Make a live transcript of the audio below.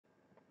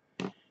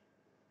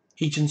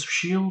Agents of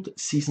S.H.I.E.L.D.,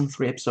 Season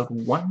 3, Episode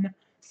 1.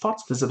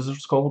 Thoughts? This episode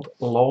is called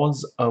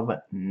Laws of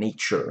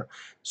Nature.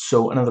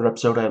 So, another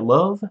episode I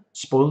love.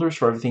 Spoilers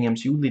for everything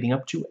MCU leading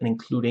up to and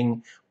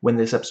including when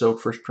this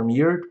episode first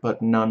premiered,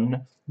 but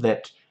none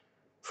that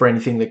for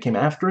anything that came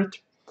after it.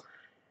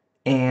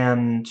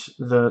 And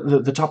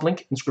the top link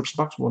in the description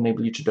box will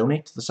enable you to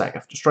donate to the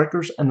SAG-AFTRA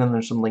strikers, and then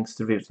there's some links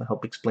to videos that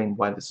help explain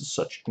why this is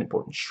such an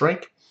important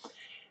strike.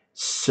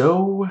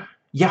 So,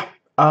 yeah.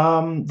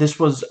 This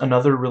was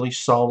another really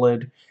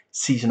solid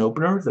season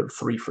opener. They're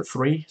 3 for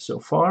 3 so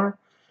far.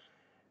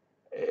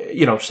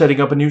 You know, setting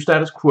up a new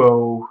status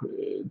quo,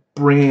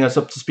 bringing us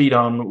up to speed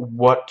on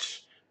what,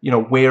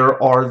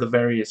 where are the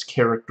various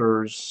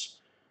characters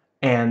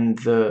and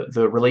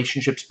the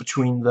relationships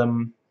between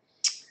them,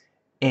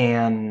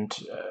 and,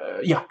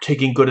 yeah,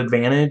 taking good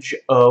advantage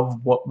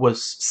of what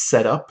was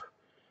set up,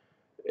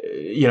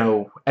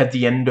 at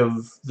the end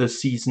of the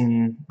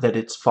season that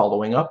it's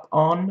following up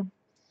on.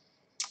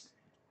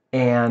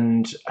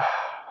 And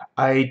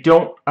I'm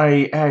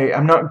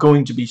not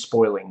going to be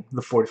spoiling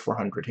the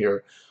 4400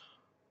 here,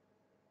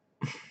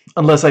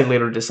 unless I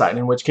later decide,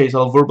 in which case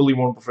I'll verbally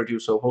warn before I do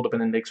so, hold up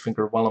an index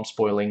finger while I'm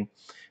spoiling,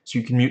 so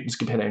you can mute and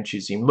skip ahead and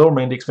choose even lower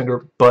my index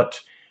finger.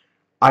 But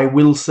I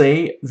will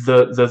say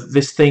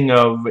this thing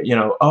of,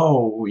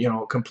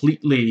 a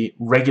completely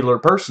regular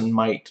person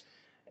might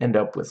end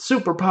up with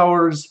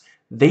superpowers.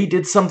 They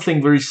did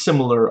something very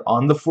similar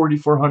on the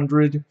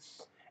 4400.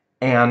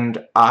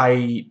 And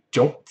I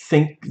don't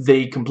think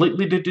they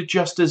completely did it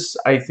justice.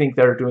 I think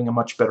they're doing a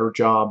much better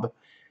job,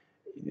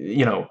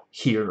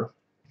 here.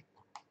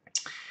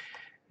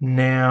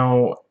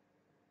 Now,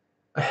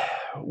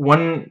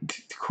 one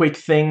quick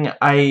thing,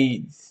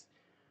 I'm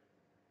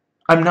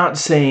not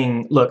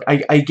saying, look,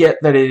 I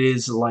get that it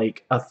is,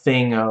 like, a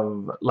thing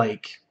of,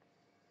 like,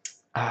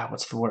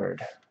 what's the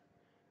word?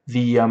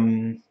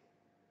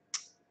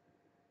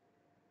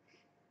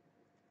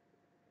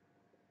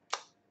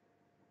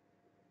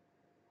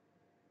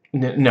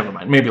 Never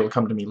mind. Maybe it'll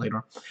come to me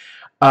later.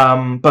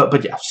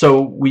 But yeah.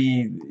 So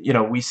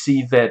we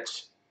see that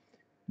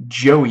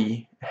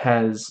Joey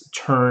has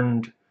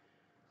turned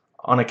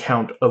on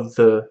account of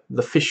the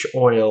fish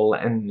oil,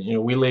 and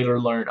we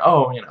later learn,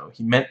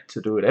 he meant to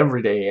do it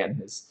every day, and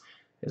his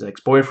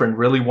ex-boyfriend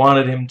really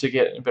wanted him to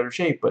get in better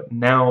shape, but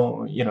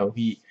now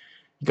he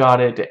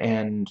got it,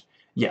 and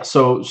yeah.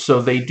 So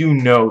they do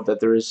know that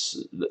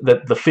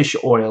that the fish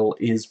oil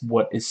is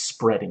what is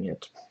spreading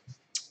it.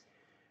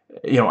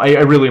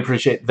 I really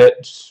appreciate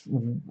that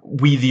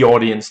we, the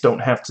audience, don't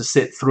have to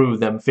sit through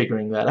them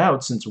figuring that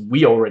out, since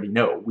we already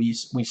know. We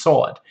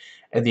saw it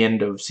at the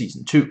end of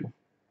Season 2.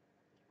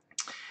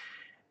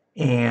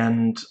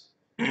 And,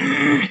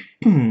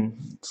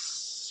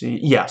 see,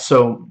 yeah,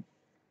 so,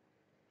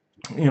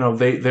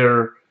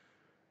 they're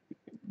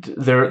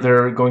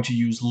going to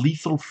use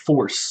lethal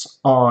force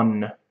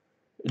on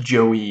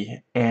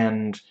Joey,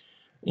 and,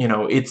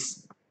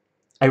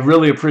 I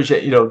really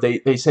appreciate,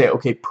 they say,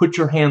 okay, put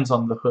your hands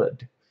on the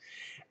hood.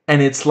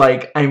 And it's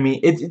like, I mean,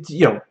 it's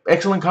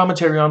excellent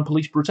commentary on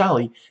police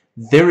brutality.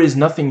 There is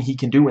nothing he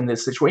can do in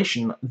this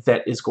situation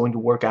that is going to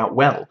work out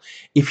well.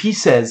 If he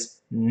says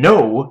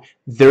no,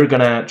 they're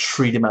going to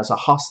treat him as a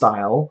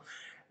hostile,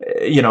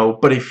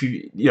 but if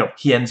he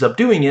ends up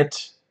doing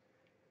it,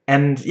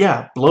 and,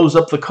 yeah, blows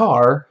up the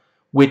car,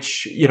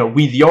 which,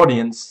 we, the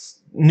audience,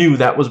 knew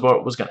that was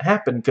what was going to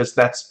happen, because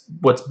that's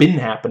what's been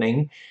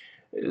happening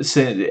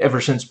ever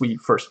since we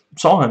first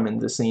saw him in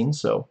this scene.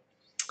 So,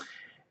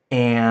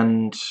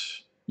 and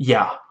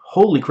yeah,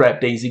 holy crap,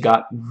 Daisy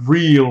got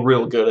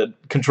real good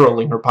at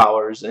controlling her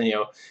powers, and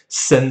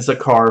sends a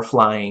car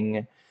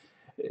flying.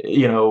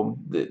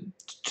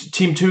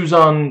 Team 2's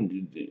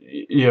on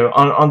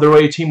on their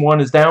way. Team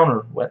 1 is down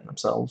or wetting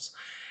themselves,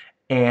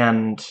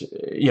 and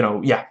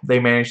yeah, they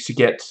managed to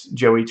get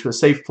Joey to a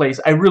safe place.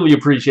 I really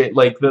appreciate,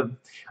 like,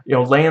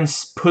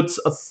 Lance puts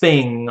a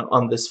thing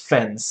on this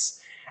fence.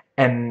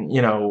 And,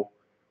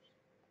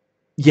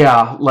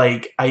 yeah,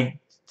 like,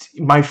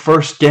 my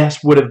first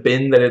guess would have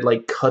been that it,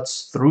 like,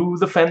 cuts through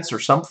the fence or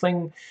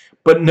something.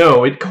 But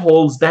no, it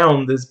calls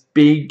down this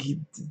big,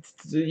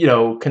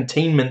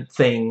 containment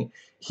thing.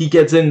 He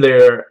gets in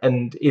there,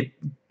 and it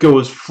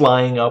goes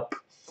flying up.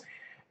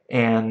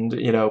 And,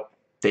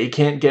 they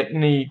can't get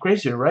any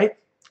crazier, right?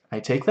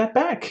 I take that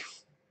back.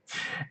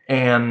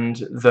 And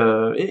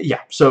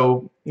yeah,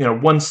 so,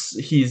 once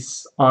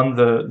he's on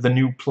the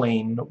new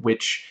plane,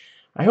 which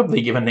I hope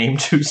they give a name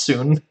to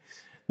soon.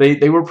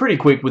 They were pretty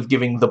quick with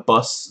giving the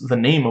bus the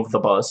name of the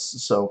bus.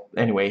 So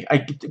anyway,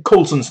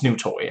 Coulson's new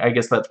toy. I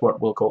guess that's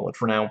what we'll call it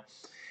for now.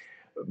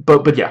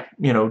 But yeah,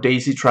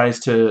 Daisy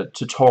tries to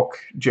talk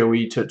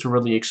Joey to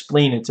really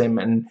explain it to him,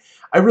 and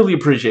I really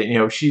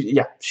appreciate,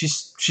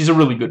 she's a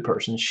really good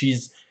person.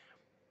 She's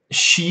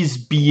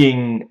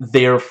being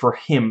there for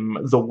him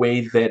the way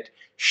that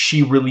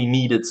she really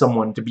needed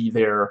someone to be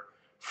there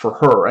for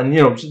her, and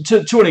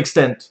to an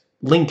extent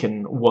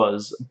Lincoln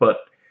was, but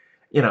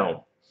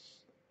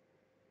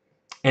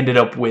ended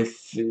up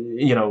with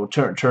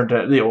turned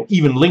out,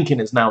 even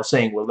Lincoln is now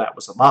saying, well, that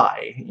was a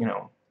lie,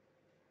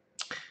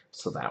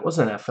 So that was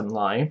an effing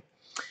lie.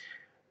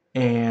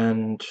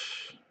 And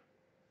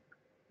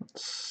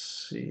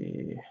let's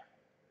see.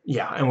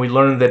 Yeah, and we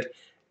learned that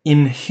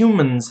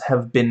Inhumans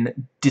have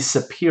been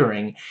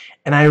disappearing,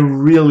 and I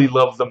really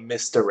love the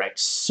misdirect.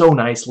 So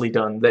nicely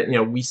done that, you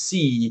know, we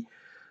see.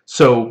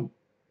 So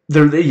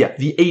yeah,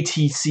 the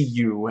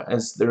ATCU,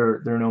 as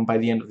they're known by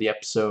the end of the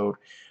episode.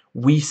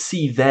 We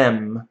see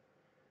them,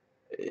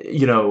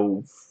 you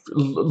know,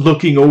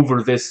 looking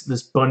over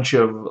this bunch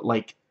of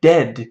like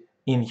dead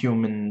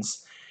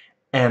Inhumans,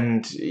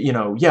 and you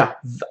know, yeah,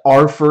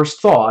 our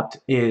first thought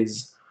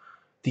is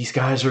these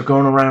guys are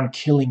going around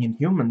killing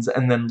Inhumans,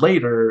 and then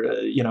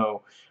later, you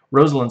know,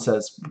 Rosalind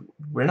says,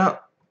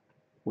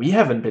 we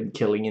haven't been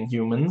killing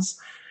Inhumans,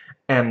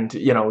 and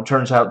you know,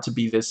 turns out to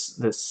be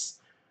this.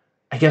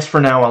 I guess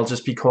for now I'll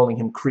just be calling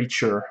him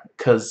Creature,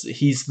 because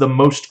he's the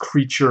most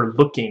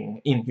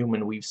creature-looking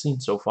Inhuman we've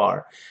seen so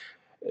far.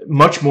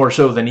 Much more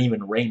so than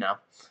even Reyna.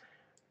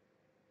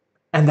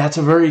 And that's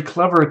a very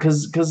clever,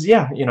 because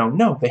yeah, you know,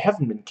 no, they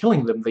haven't been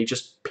killing them. They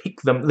just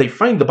pick them, they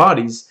find the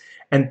bodies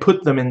and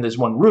put them in this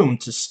one room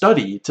to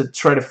study, to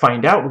try to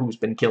find out who's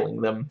been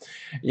killing them,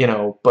 you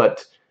know.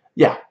 But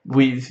yeah,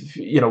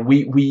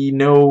 we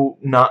know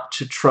not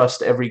to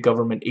trust every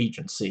government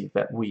agency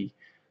that we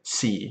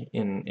see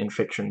in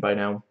fiction by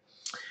now.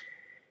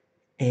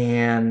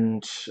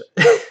 And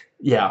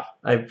yeah,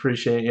 I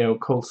appreciate, you know,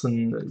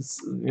 Coulson is,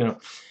 you know,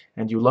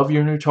 and you love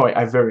your new toy.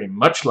 I very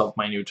much love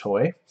my new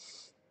toy.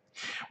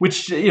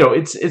 Which, you know,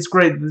 it's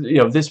great, you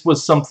know, this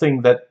was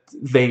something that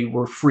they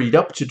were freed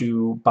up to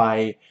do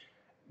by,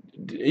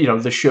 you know,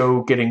 the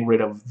show getting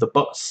rid of the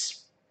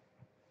bus.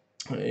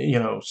 You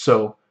know,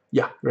 so,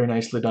 yeah, very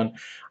nicely done.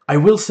 I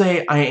will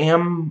say I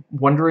am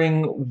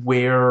wondering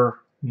where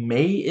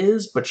May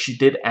is, but she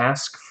did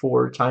ask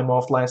for time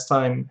off last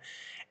time,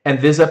 and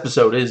this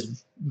episode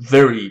is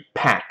very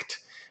packed.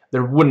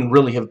 There wouldn't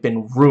really have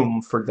been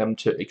room for them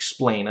to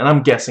explain, and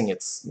I'm guessing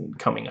it's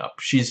coming up.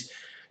 She's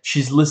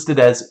listed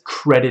as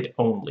credit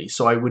only,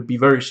 so I would be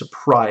very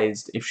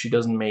surprised if she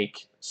doesn't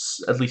make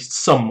at least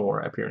some more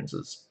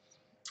appearances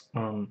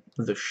on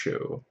the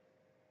show.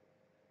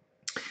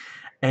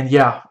 And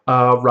yeah,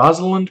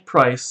 Rosalind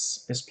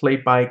Price is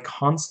played by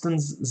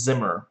Constance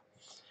Zimmer.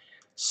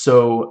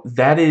 So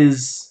that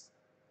is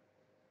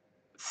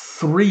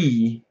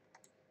 3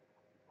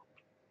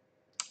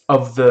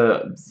 of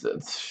the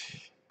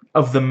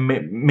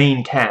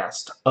main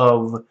cast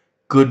of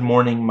Good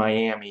Morning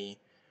Miami,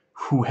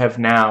 who have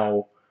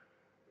now,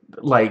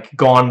 like,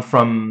 gone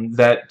from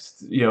that,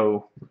 you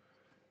know,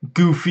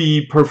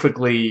 goofy,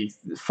 perfectly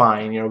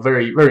fine, you know,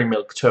 very, very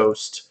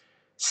milquetoast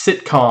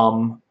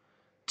sitcom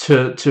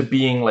to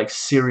being, like,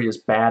 serious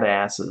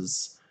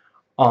badasses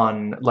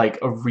on, like,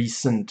 a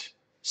recent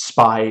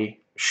spy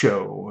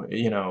show,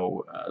 you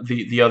know,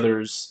 the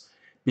others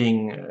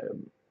being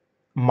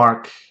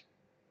Mark...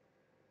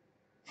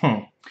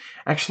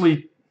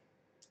 Actually,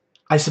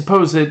 I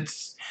suppose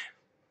it's...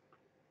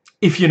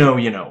 If you know,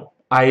 you know.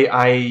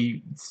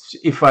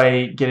 If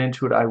I get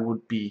into it, I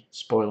would be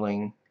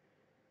spoiling.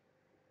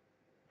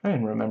 I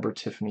didn't remember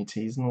Tiffany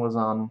Thiessen was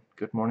on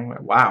Good Morning.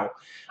 Wow,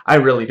 I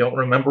really don't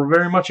remember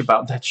very much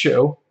about that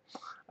show.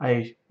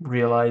 I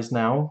realize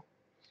now.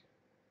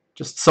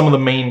 Just some of the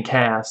main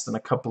cast and a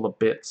couple of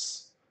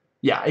bits.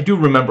 Yeah, I do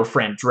remember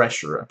Fran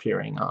Drescher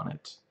appearing on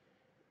it.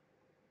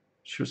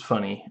 She was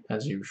funny,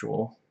 as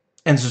usual.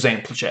 And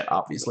Suzanne Plachette,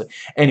 obviously.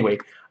 Anyway,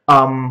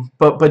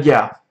 but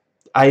yeah,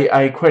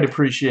 I quite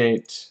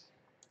appreciate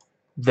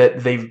that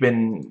they've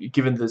been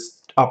given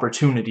this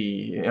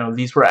opportunity. You know,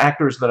 these were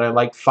actors that I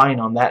liked fine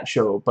on that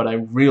show, but I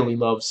really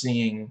love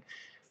seeing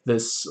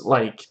this,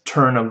 like,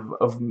 turn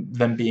of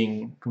them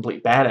being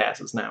complete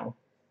badasses now.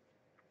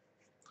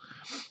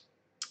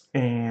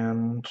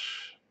 And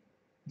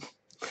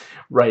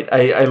right,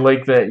 I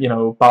like that, you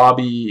know,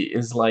 Bobby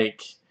is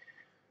like,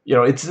 you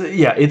know, it's,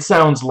 yeah, it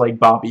sounds like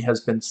Bobby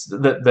has been,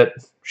 that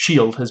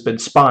S.H.I.E.L.D. has been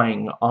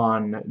spying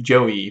on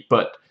Joey,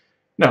 but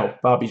no,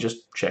 Bobby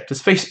just checked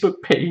his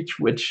Facebook page,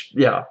 which,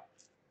 yeah,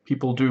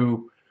 people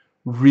do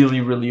really,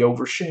 really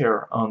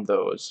overshare on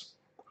those.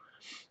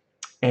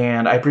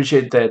 And I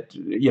appreciate that,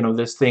 you know,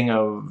 this thing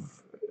of,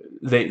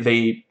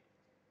 the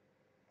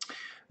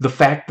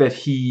fact that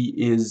he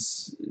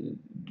is,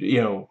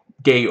 you know,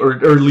 gay, or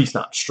at least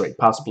not straight,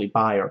 possibly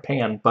bi or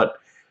pan, but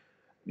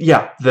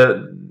yeah,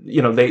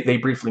 you know, they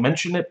briefly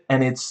mention it,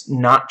 and it's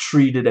not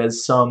treated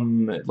as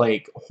some,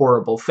 like,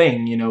 horrible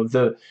thing, you know.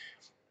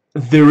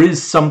 There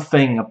is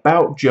something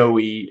about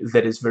Joey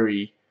that is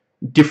very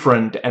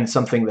different and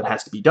something that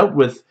has to be dealt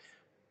with,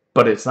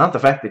 but it's not the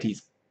fact that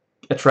he's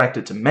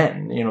attracted to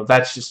men, you know,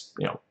 that's just,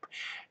 you know.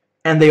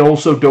 And they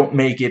also don't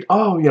make it,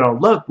 oh, you know,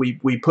 look,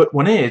 we put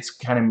one in, it's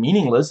kind of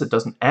meaningless, it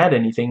doesn't add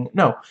anything.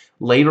 No,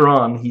 later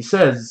on he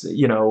says,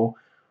 you know,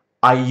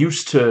 I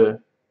used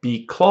to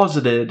be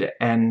closeted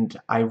and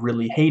I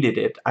really hated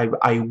it.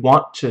 I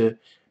want to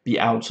be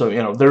out. So,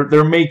 you know,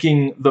 they're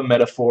making the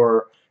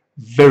metaphor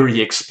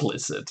very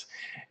explicit.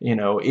 You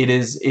know, it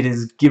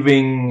is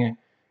giving,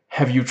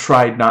 have you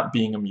tried not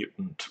being a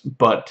mutant?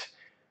 But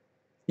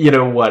you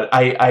know what,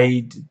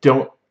 I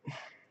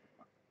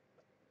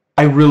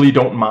really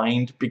don't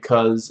mind,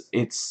 because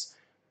it's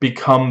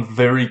become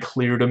very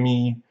clear to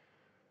me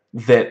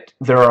that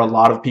there are a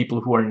lot of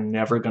people who are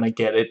never going to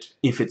get it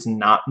if it's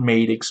not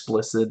made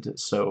explicit.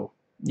 So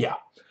yeah.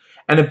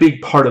 And a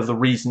big part of the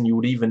reason you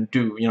would even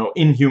do, you know,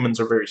 Inhumans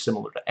are very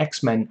similar to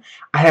X-Men.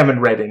 I haven't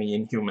read any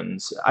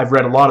Inhumans. I've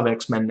read a lot of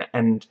X-Men,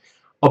 and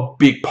a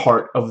big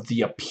part of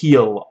the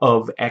appeal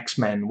of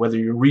X-Men, whether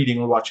you're reading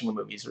or watching the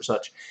movies or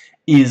such,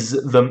 is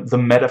the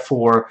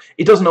metaphor.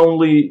 It doesn't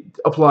only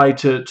apply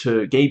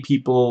to gay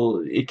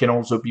people, it can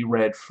also be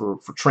read for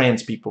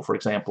trans people, for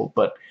example,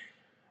 but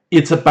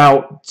it's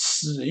about,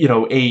 you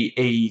know,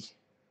 a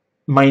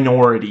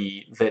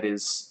minority that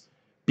is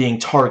being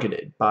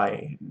targeted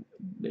by,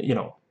 you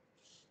know,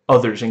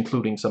 others,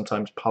 including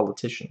sometimes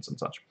politicians and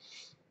such.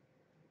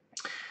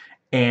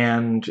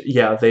 And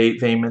yeah,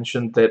 they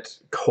mentioned that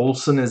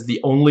Coulson is the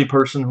only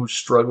person who's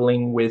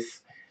struggling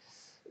with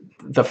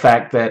the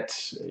fact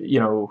that, you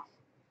know,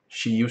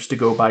 she used to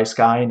go by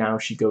Sky, now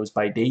she goes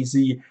by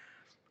Daisy.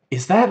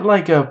 Is that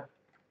like a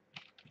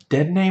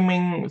dead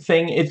naming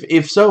thing?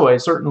 If so, I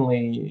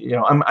certainly, you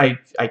know,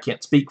 I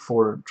can't speak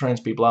for trans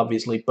people,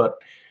 obviously, but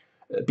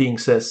being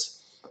cis,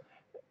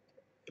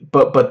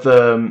 but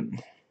the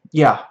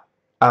yeah,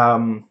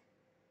 um,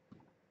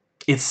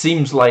 it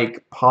seems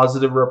like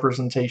positive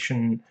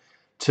representation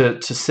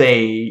to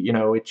say, you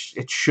know,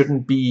 it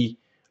shouldn't be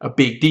a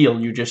big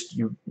deal. You just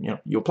you know,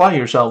 you apply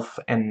yourself,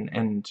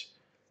 and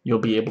you'll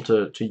be able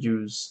to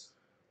use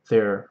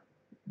their,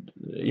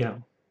 you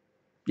know,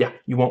 yeah,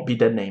 you won't be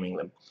dead naming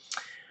them.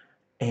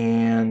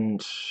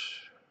 And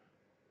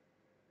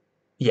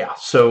yeah,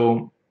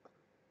 so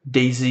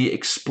Daisy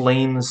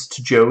explains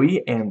to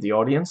Joey and the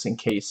audience, in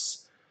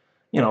case,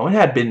 you know, it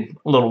had been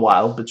a little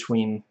while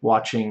between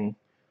watching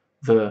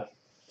the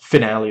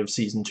finale of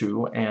Season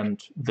 2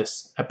 and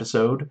this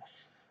episode,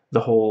 the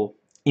whole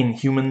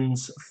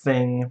Inhumans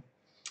thing.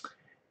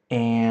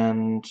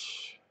 And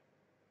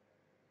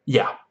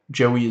yeah,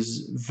 Joey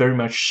is very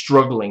much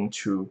struggling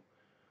to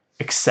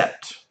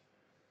accept.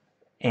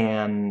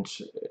 And,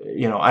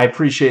 you know, I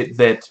appreciate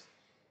that,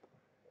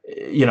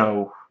 you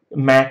know,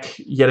 Mac,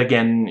 yet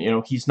again, you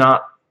know,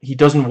 he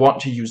doesn't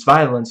want to use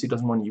violence, he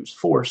doesn't want to use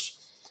force.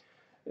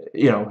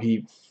 You know,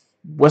 he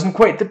wasn't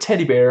quite the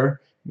teddy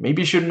bear.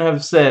 Maybe shouldn't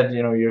have said,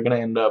 you know, you're going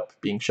to end up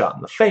being shot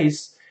in the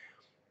face.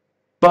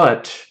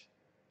 But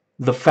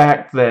the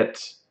fact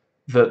that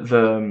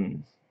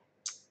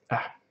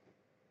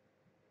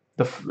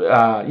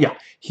yeah,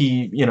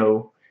 you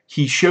know,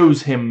 he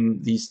shows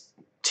him these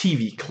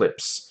TV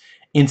clips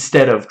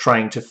instead of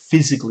trying to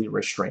physically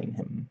restrain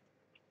him,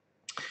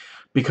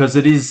 because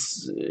it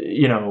is,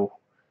 you know,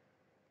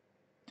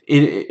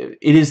 it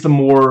is the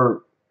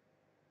more,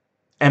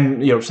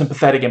 and you know,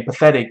 sympathetic,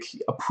 empathetic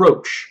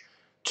approach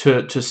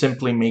to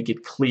simply make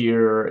it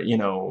clear, you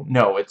know,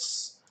 no,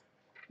 it's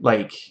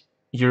like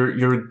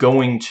you're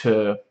going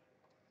to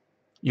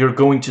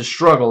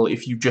struggle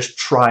if you just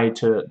try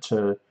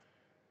to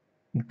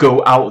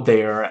go out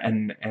there,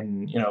 and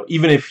you know,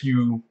 even if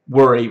you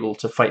were able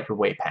to fight your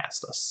way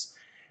past us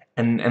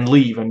and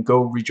leave and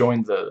go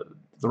rejoin the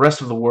rest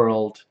of the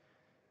world,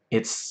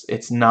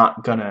 it's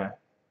not gonna,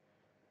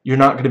 you're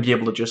not gonna be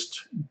able to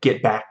just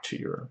get back to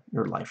your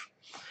life.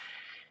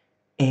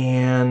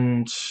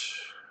 And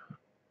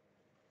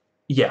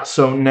yeah,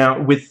 so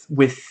now with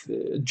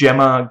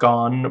Gemma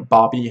gone,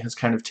 Bobby has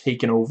kind of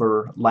taken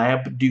over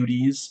lab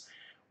duties,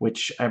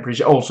 which I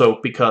appreciate.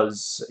 Also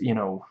because, you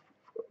know,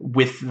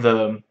 with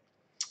the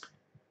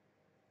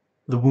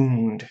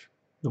wound,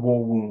 the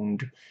war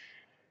wound,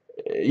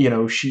 you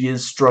know, she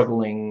is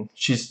struggling.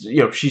 She's, you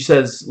know, she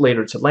says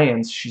later to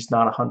Lance she's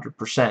not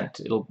 100%.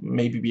 It'll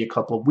maybe be a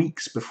couple of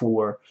weeks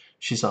before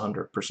she's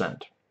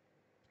 100%.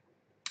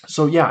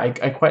 So yeah,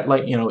 I quite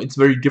like, you know, it's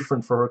very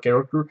different for her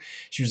character.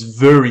 She was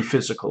very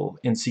physical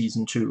in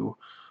Season 2.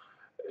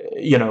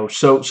 You know,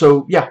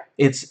 so yeah,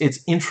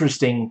 it's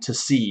interesting to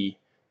see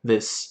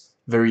this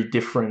very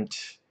different,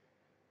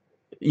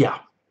 yeah.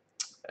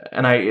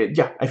 And I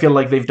feel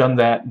like they've done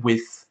that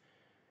with,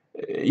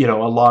 you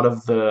know, a lot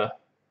of the,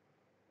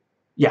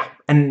 yeah,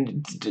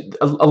 and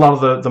a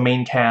lot of the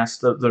main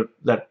cast,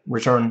 that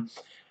return.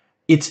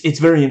 It's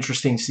very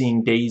interesting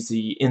seeing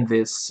Daisy in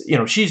this. You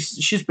know,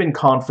 she's been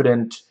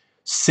confident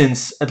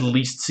since at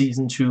least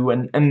Season 2,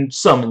 and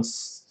some in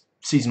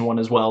Season 1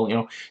 as well. You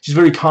know, she's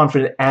very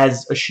confident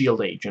as a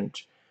SHIELD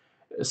agent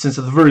since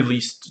at the very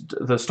least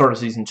the start of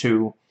Season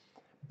 2.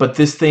 But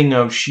this thing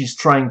of she's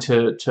trying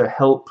to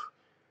help,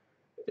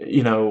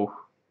 you know,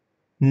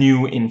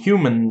 new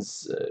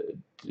Inhumans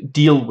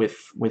deal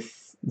with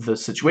the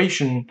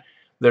situation,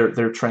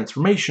 their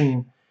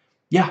transformation.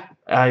 Yeah,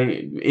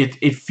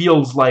 it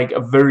feels like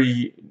a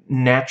very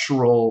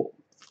natural,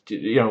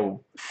 you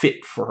know,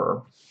 fit for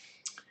her.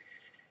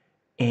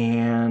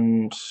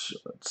 And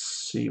let's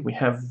see, we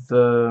have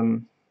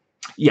the,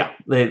 yeah,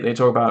 they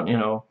talk about, you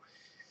know,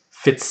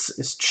 Fitz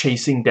is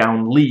chasing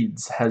down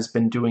leads, has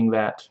been doing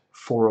that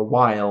for a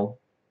while.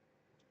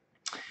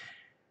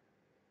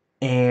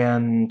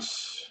 And,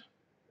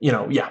 you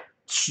know, yeah,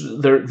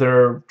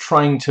 they're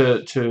trying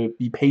to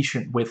be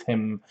patient with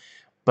him,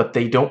 but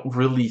they don't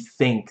really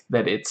think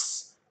that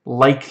it's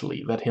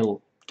likely that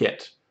he'll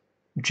get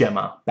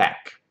Gemma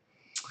back.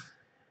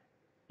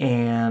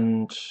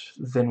 And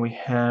then we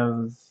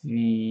have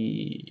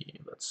the,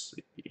 let's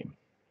see,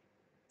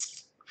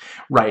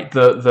 right,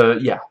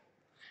 yeah,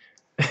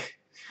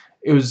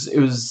 it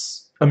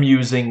was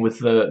amusing with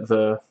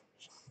the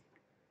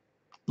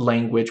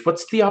language.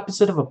 What's the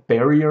opposite of a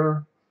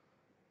barrier?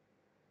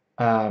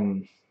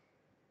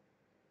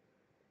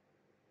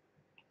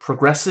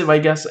 Progressive, I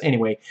guess.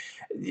 Anyway,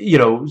 you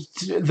know,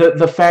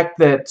 the fact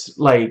that,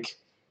 like,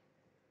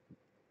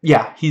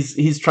 yeah,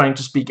 he's trying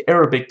to speak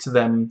Arabic to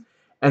them,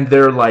 and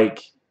they're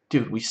like,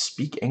 dude, we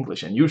speak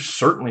English, and you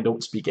certainly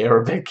don't speak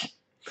Arabic.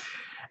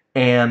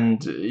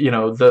 And you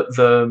know,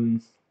 the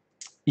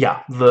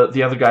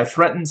other guy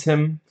threatens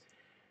him,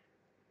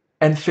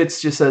 and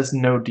Fitz just says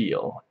no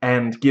deal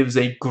and gives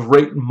a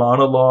great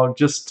monologue,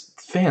 just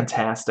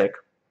fantastic.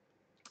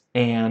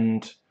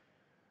 And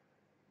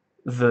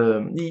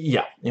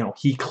yeah, you know,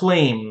 he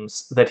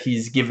claims that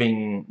he's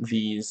giving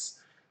these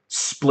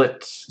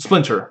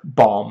splinter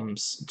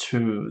bombs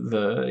to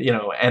the, you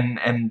know,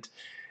 and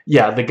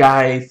yeah, the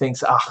guy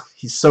thinks, ah,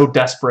 he's so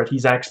desperate,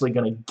 he's actually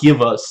going to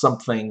give us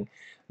something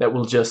that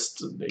will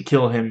just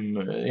kill him,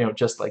 you know,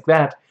 just like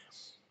that.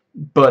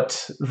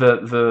 But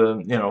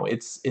the you know,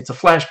 it's a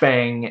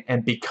flashbang,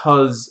 and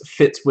because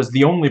Fitz was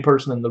the only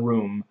person in the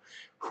room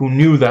who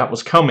knew that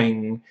was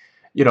coming,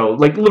 you know,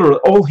 like, literally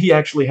all he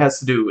actually has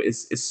to do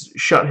is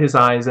shut his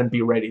eyes and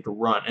be ready to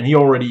run. And he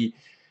already,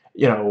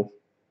 you know,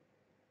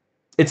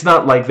 it's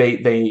not like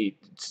they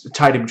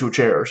tied him to a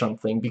chair or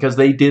something, because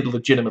they did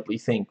legitimately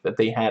think that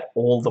they had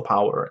all the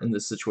power in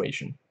this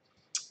situation.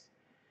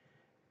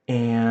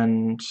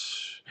 And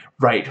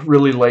right,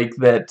 really like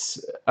that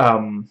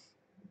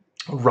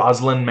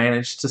Rosalind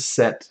managed to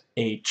set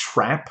a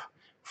trap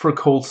for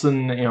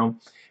Coulson. You know,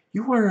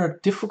 you are a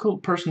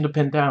difficult person to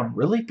pin down,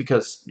 really,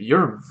 because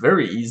you're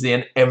very easy,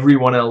 and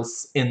everyone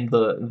else in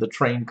the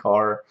train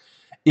car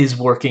is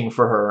working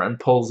for her and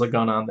pulls a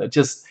gun on that.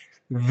 Just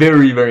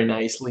very, very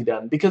nicely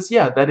done. Because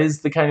yeah, that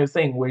is the kind of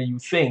thing where you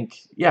think,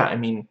 yeah, I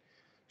mean,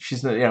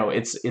 she's, you know,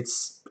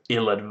 it's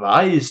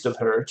ill-advised of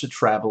her to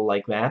travel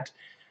like that,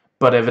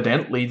 but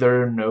evidently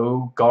there are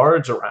no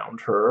guards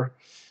around her.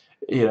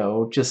 You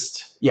know,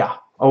 just, yeah,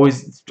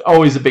 always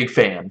a big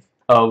fan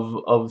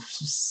of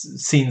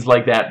scenes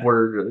like that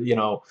where, you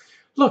know,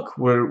 look,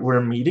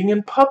 we're meeting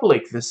in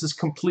public, this is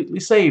completely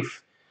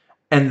safe,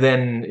 and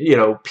then, you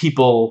know,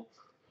 people,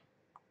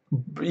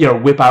 you know,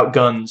 whip out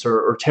guns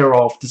or tear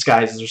off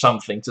disguises or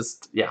something.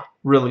 Just, yeah,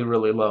 really,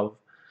 really love.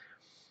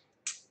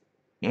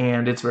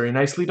 And it's very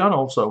nicely done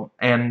also.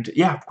 And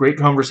yeah, great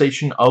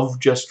conversation of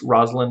just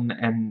Rosalind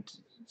and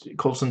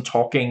Coulson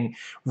talking,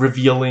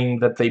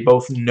 revealing that they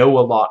both know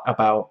a lot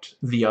about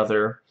the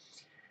other,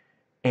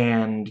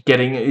 and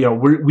getting, you know,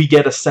 we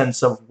get a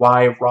sense of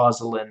why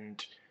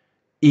Rosalind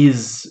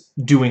is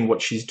doing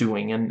what she's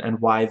doing,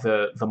 and why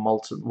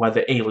why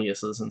the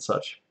aliases and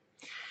such.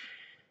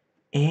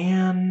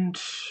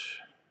 And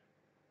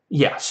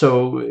yeah,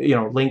 so, you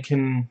know,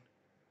 Lincoln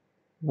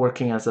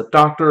working as a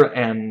doctor,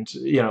 and,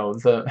 you know,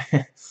 the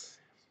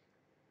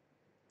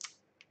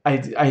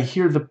I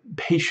hear the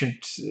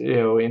patient, you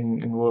know,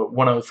 in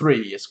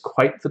 103 is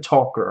quite the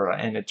talker,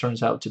 and it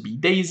turns out to be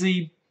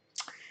Daisy.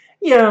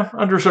 Yeah,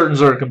 under certain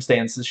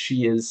circumstances,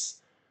 she is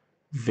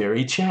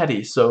very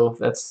chatty, so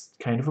that's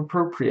kind of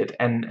appropriate.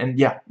 And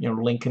yeah, you know,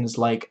 Lincoln's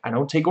like, I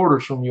don't take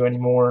orders from you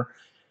anymore.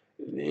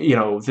 You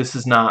know, this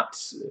is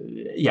not,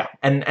 yeah,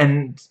 and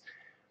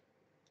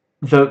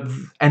then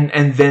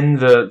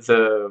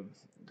the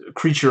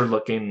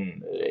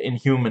creature-looking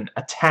Inhuman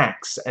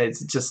attacks.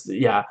 It's just,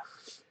 yeah,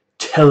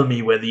 tell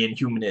me where the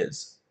Inhuman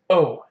is.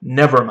 Oh,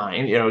 never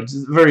mind. You know,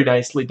 just very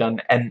nicely done.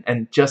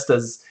 And just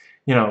as,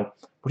 you know,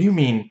 what do you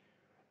mean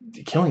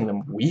killing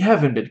them? We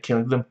haven't been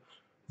killing them.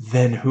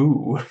 Then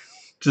who?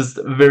 Just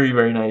very,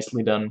 very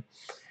nicely done.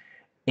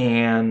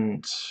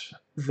 And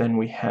then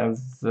we have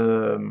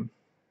the,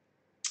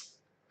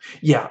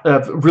 yeah,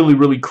 really,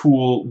 really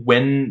cool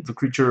when the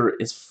creature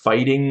is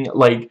fighting.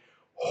 Like,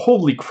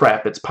 holy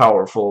crap, it's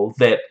powerful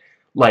that,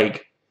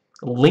 like,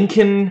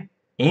 Lincoln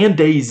and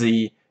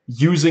Daisy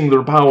using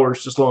their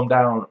powers to slow him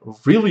down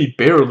really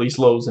barely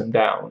slows him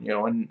down, you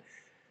know, and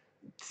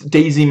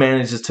Daisy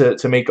manages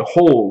to make a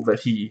hole that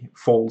he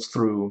falls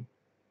through.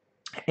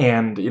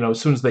 And, you know, as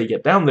soon as they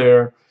get down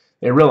there,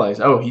 they realize,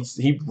 oh,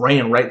 he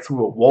ran right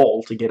through a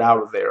wall to get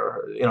out of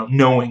there, you know,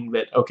 knowing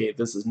that, okay,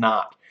 this is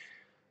not,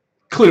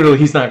 clearly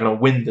he's not going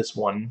to win this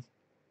one.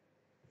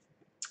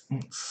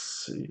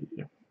 Let's see.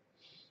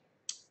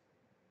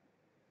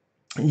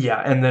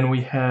 Yeah, and then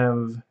we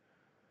have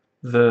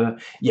the,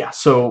 yeah,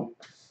 so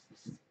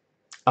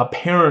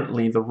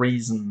apparently the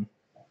reason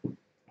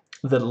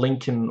that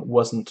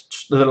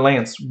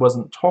Lance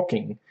wasn't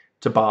talking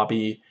to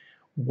Bobby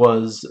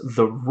was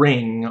the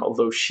ring,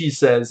 although she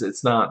says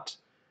it's not,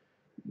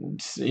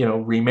 you know,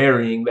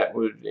 remarrying. That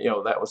would, you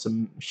know, that was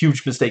a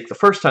huge mistake the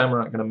first time, we're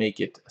not going to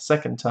make it a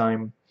second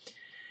time.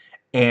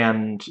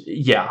 And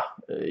yeah,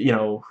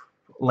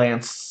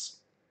 Lance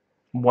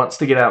wants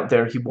to get out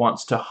there. He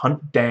wants to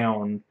hunt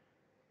down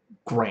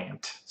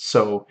Grant.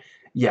 So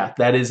yeah,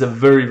 that is a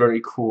very,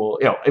 very cool.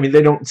 I mean,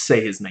 they don't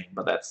say his name,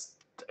 but that's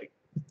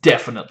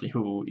definitely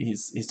who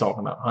he's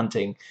talking about,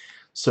 hunting.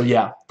 So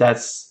yeah,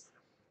 that's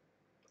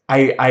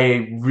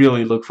I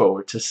really look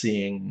forward to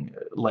seeing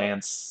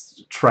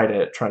Lance try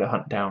to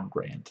hunt down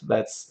Grant.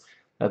 That's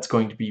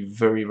going to be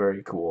very,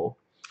 very cool.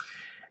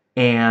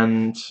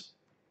 And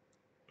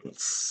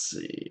let's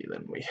see,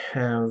 then we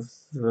have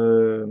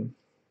the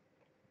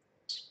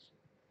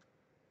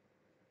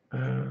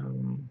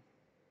um,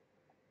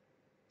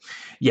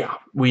 yeah,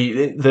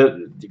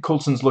 the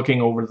Coulson's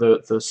looking over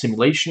the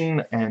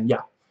simulation, and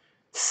yeah,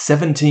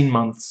 17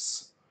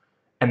 months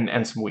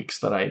and some weeks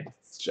that I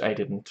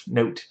didn't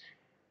note.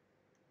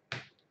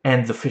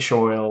 And the fish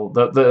oil,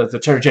 the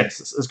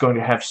Terrigenesis is going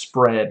to have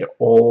spread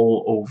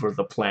all over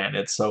the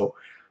planet. So,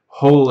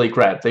 holy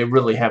crap, they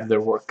really have their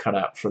work cut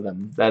out for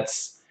them.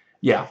 That's,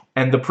 yeah.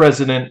 And the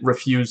president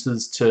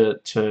refuses to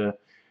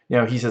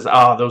he says,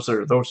 those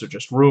are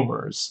just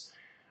rumors,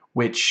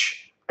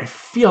 which I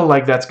feel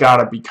like that's got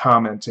to be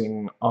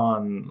commenting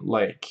on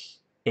like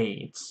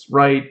AIDS,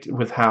 right?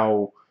 With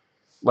how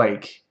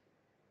like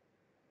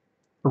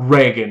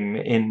Reagan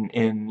in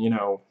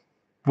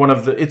one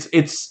of the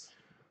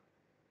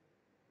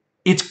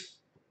it's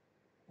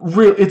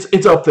real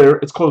it's up there,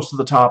 it's close to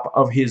the top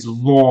of his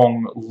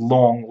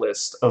long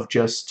list of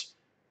just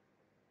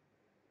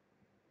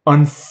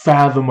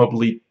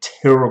unfathomably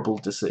terrible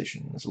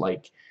decisions.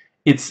 Like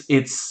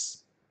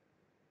it's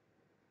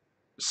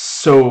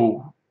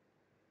so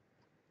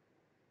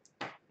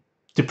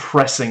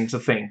depressing to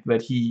think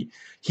that he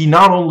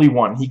not only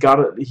won, he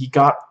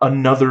got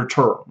another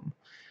term.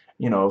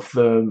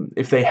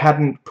 If they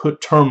hadn't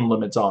put term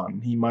limits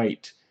on, he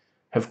might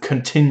have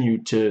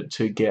continued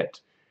to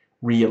get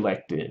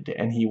reelected,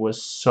 and he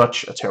was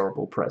such a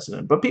terrible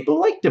president. But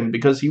people liked him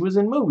because he was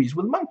in movies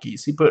with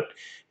monkeys. He put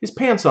his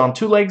pants on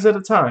 2 legs at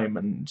a time,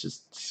 and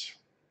just...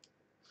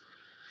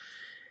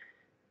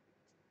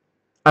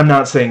 I'm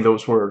not saying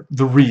those were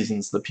the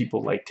reasons that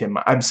people liked him.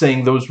 I'm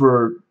saying those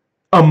were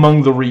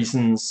among the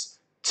reasons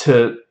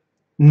to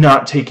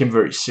not take him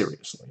very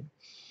seriously.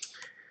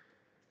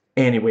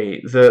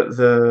 Anyway,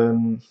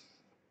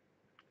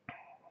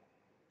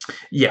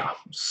 yeah,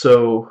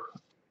 so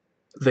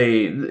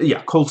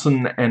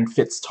Coulson and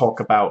Fitz talk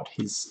about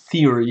his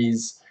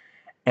theories,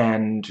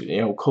 and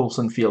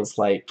Coulson feels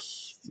like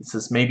this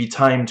is maybe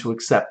time to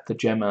accept that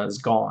Gemma is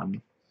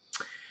gone.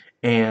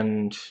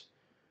 And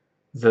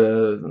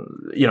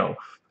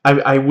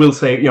I will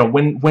say,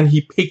 when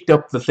he picked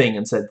up the thing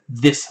and said,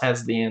 "This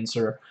has the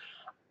answer,"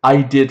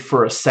 I did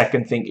for a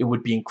second think it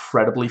would be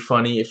incredibly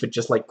funny if it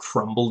just like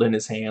crumbled in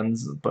his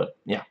hands. But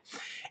yeah,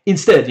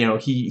 instead,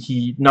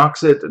 he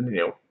knocks it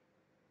and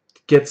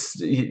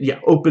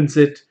opens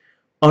it,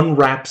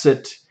 unwraps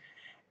it,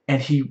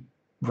 and he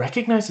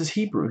recognizes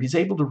Hebrew. He's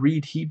able to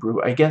read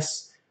Hebrew. I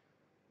guess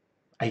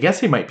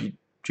he might be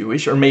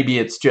Jewish, or maybe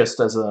it's just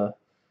as a...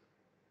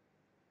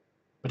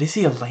 But is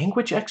he a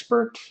language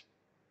expert?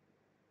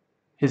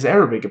 His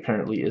Arabic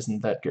apparently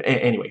isn't that good.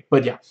 Anyway,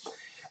 but yeah,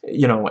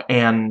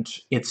 and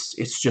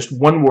it's just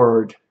one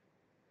word: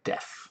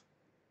 death.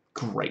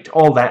 Great.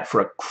 All that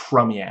for a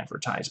crummy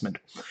advertisement.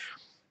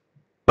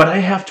 But I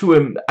have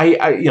to,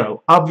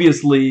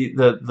 obviously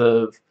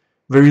the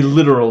very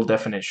literal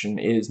definition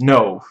is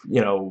no,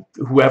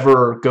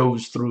 whoever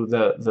goes through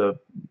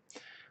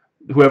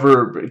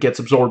whoever gets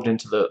absorbed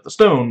into the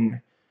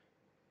stone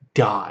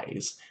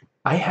dies.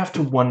 I have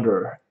to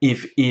wonder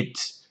if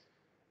it,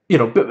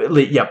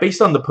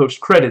 based on the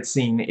post-credit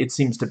scene, it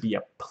seems to be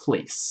a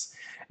place.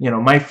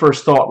 My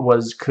first thought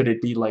was, could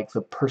it be like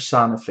the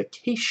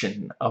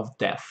personification of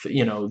death?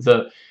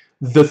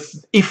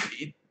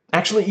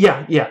 Actually,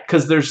 yeah,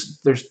 because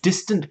there's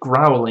distant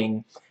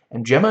growling,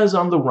 and Gemma is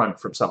on the run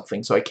from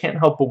something, so I can't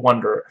help but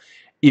wonder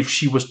if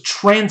she was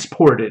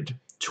transported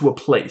to a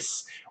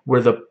place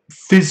where the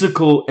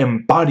physical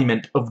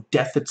embodiment of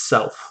death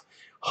itself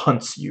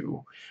hunts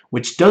you,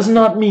 which does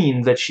not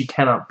mean that she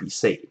cannot be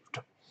saved.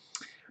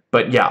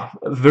 But yeah,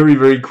 very,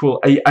 very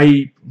cool.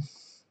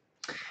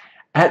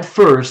 At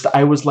first,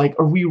 I was like,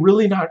 are we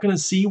really not going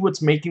to see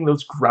what's making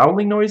those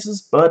growling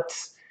noises? But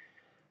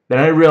then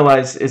I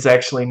realized it's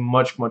actually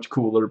much, much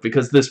cooler,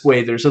 because this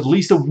way there's at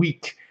least a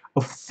week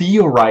of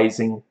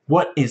theorizing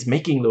what is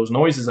making those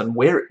noises and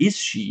where is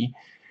she.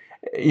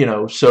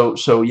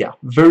 So yeah,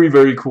 very,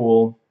 very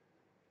cool.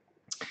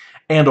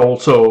 And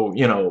also,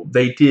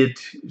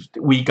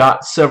 we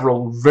got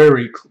several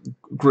very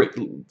great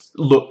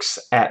looks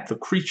at the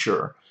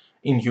creature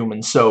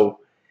Inhuman. So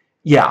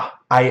yeah,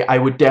 I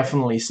would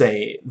definitely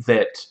say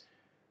that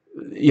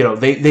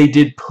they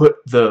did put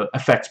the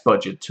effects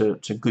budget to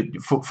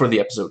good for the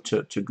episode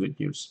to good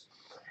use.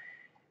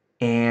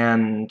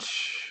 And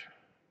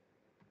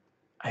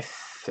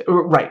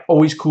right,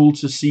 always cool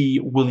to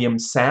see William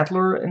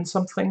Sadler in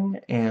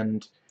something,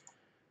 and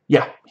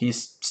yeah,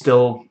 he's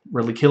still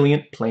really killing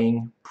it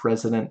playing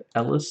President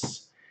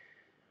Ellis.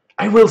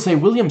 I will say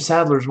William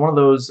Sadler is one of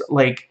those,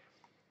 like,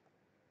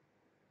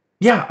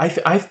 yeah,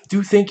 I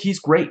do think he's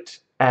great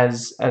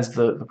as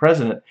the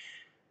president.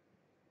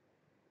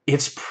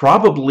 It's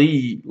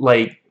probably,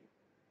 like,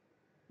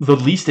 the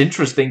least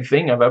interesting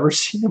thing I've ever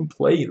seen him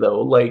play,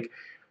 though. Like,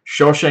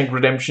 Shawshank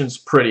Redemption's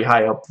pretty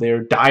high up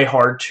there. Die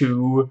Hard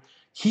 2.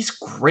 He's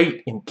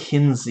great in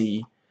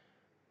Kinsey.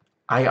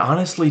 I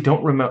honestly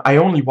don't remember. I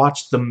only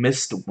watched The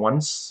Mist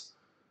once.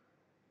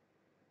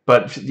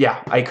 But,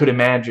 yeah, I could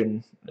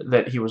imagine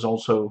that he was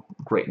also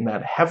great in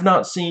that. Have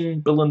not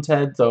seen Bill and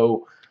Ted,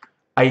 though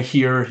I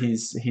hear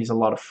he's a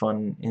lot of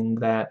fun in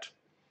that.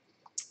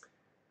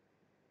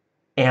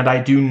 And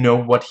I do know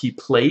what he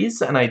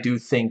plays, and I do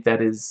think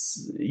that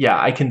is,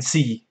 yeah, I can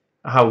see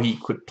how he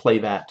could play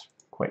that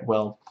quite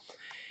well.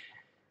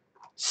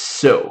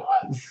 So,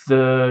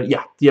 the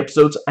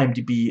episode's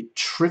IMDb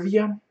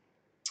trivia.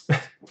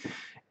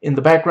 In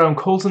the background,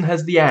 Coulson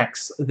has the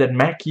axe that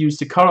Mac used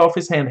to cut off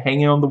his hand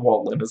hanging on the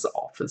wall in his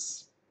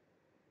office.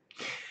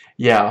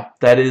 Yeah,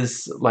 that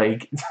is,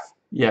 like,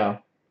 yeah.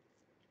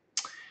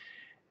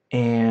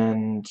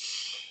 And,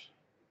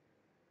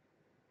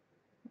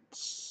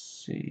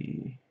 let's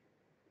see.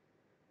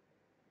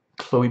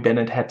 Chloe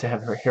Bennett had to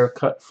have her hair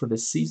cut for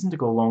this season to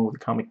go along with the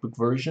comic book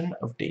version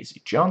of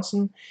Daisy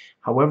Johnson.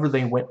 However,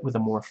 they went with a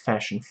more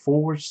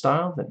fashion-forward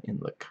style than in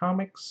the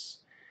comics.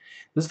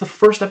 This is the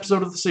first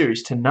episode of the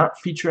series to not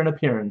feature an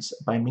appearance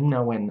by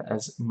Ming-Na Wen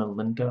as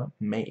Melinda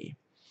May.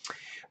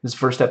 This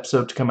first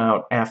episode to come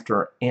out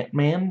after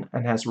Ant-Man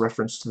and has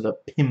reference to the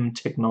Pym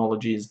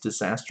Technologies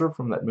disaster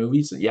from that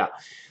movie. So yeah,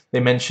 they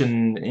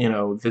mention, you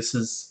know, this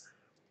is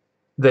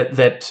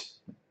that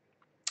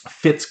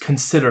Fitz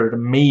considered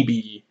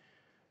maybe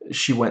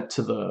she went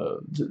to the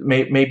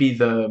maybe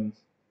the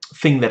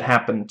thing that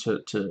happened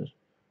to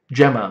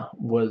Gemma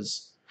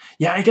was,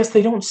 yeah, I guess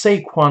they don't say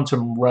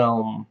quantum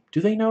realm.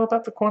 Do they know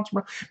about the quantum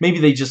realm? Maybe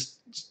they just,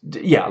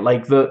 yeah,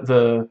 like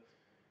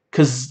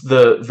because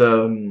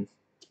the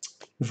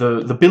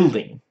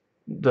building,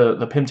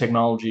 the Pym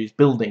Technologies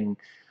building,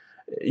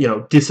 you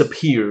know,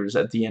 disappears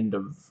at the end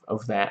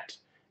of that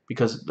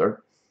because it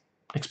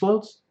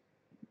explodes.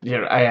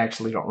 Yeah, I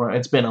actually don't remember.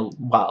 It's been a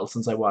while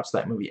since I watched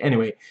that movie.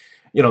 Anyway,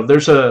 you know,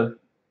 there's a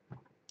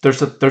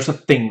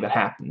thing that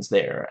happens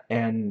there,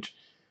 and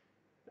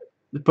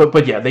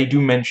but yeah, they do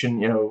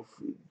mention, you know,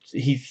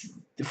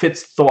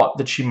 Fitz thought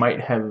that she might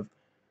have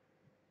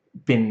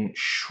been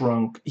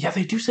shrunk. Yeah,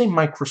 they do say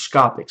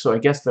microscopic, so I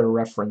guess they're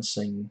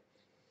referencing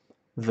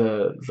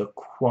the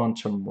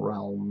quantum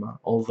realm,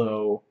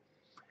 although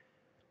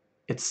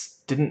it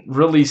didn't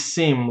really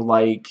seem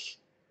like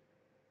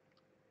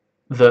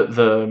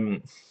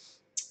the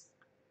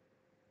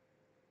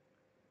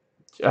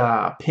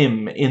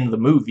Pym in the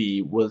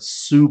movie was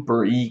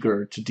super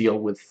eager to deal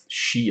with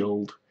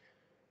S.H.I.E.L.D.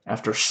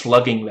 after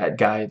slugging that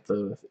guy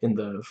in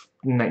the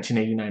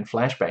 1989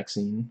 flashback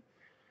scene.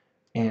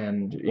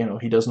 And, you know,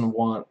 he doesn't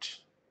want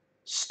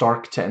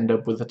Stark to end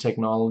up with the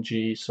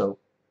technology, so,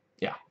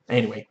 yeah.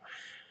 Anyway.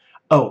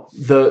 Oh,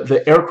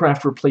 the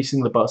aircraft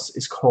replacing the bus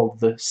is called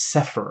the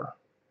Zephyr.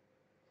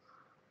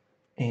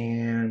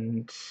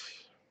 And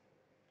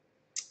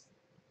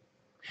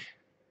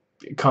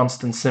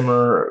Constance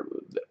Zimmer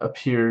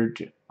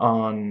appeared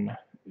on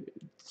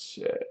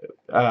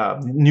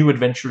New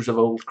Adventures of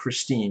Old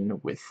Christine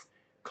with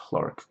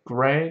Clark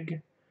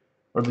Gregg,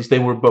 or at least they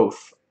were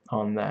both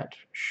on that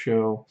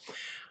show.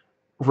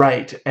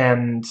 Right,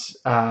 and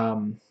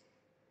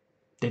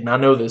did not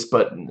know this,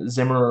 but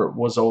Zimmer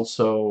was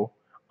also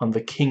on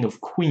The King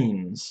of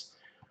Queens,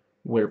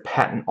 where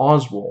Patton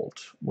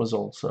Oswalt was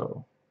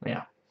also,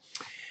 yeah.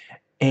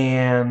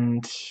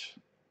 And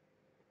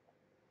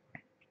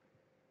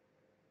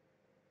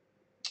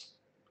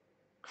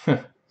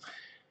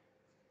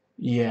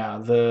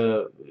yeah,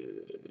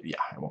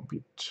 I won't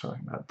be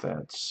talking about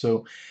that.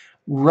 So,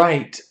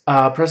 right,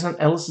 President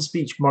Ellis'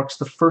 speech marks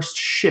the first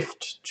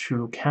shift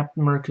to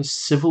Captain America's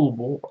Civil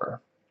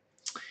War.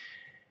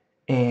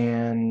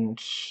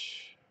 And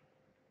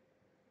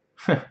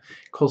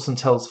Coulson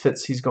tells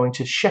Fitz he's going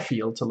to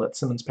Sheffield to let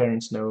Simmons'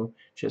 parents know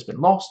she has been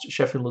lost.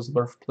 Sheffield is the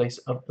birthplace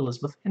of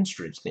Elizabeth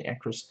Henstridge, the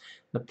actress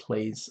that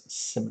plays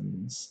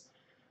Simmons.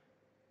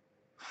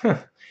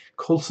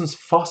 Coulson's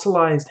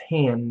fossilized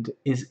hand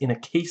is in a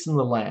case in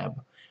the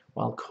lab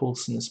while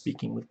Coulson is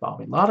speaking with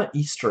Bobby. A lot of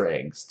Easter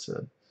eggs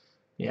to,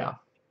 yeah.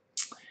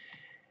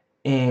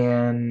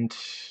 And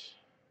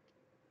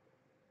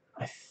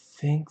I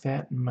think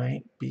that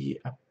might be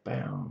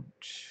about...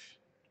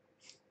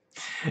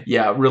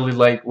 Yeah, really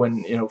like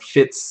when, you know,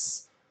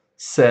 Fitz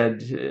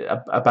said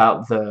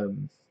about the,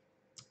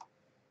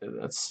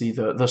 let's see,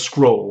 the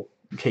scroll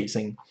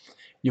casing.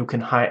 You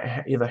can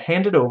either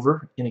hand it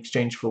over in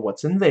exchange for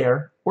what's in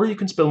there, or you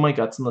can spill my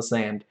guts in the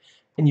sand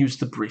and use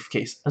the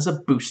briefcase as a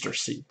booster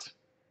seat.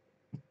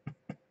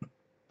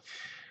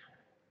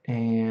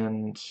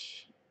 And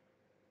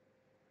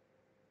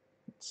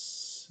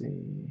let's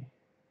see.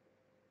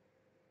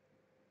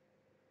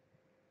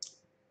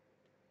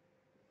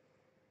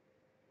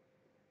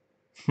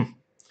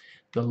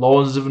 The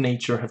laws of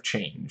nature have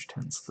changed,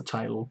 hence the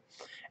title.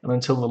 And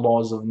until the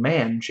laws of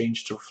man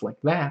change to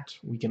reflect that,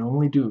 we can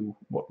only do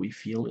what we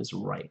feel is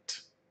right.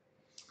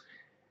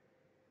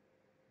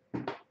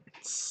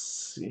 Let's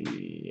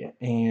see.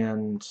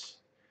 And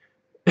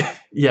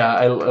yeah,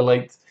 I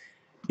liked.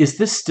 Is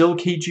this still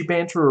cagey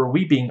banter, or are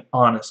we being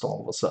honest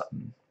all of a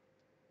sudden?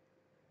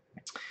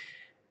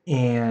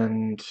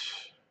 And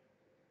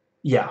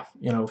yeah,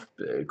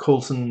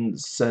 Coulson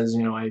says,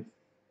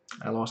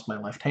 I lost my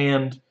left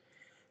hand.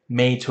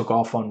 May took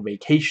off on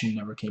vacation,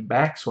 never came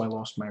back, so I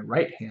lost my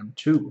right hand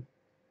too.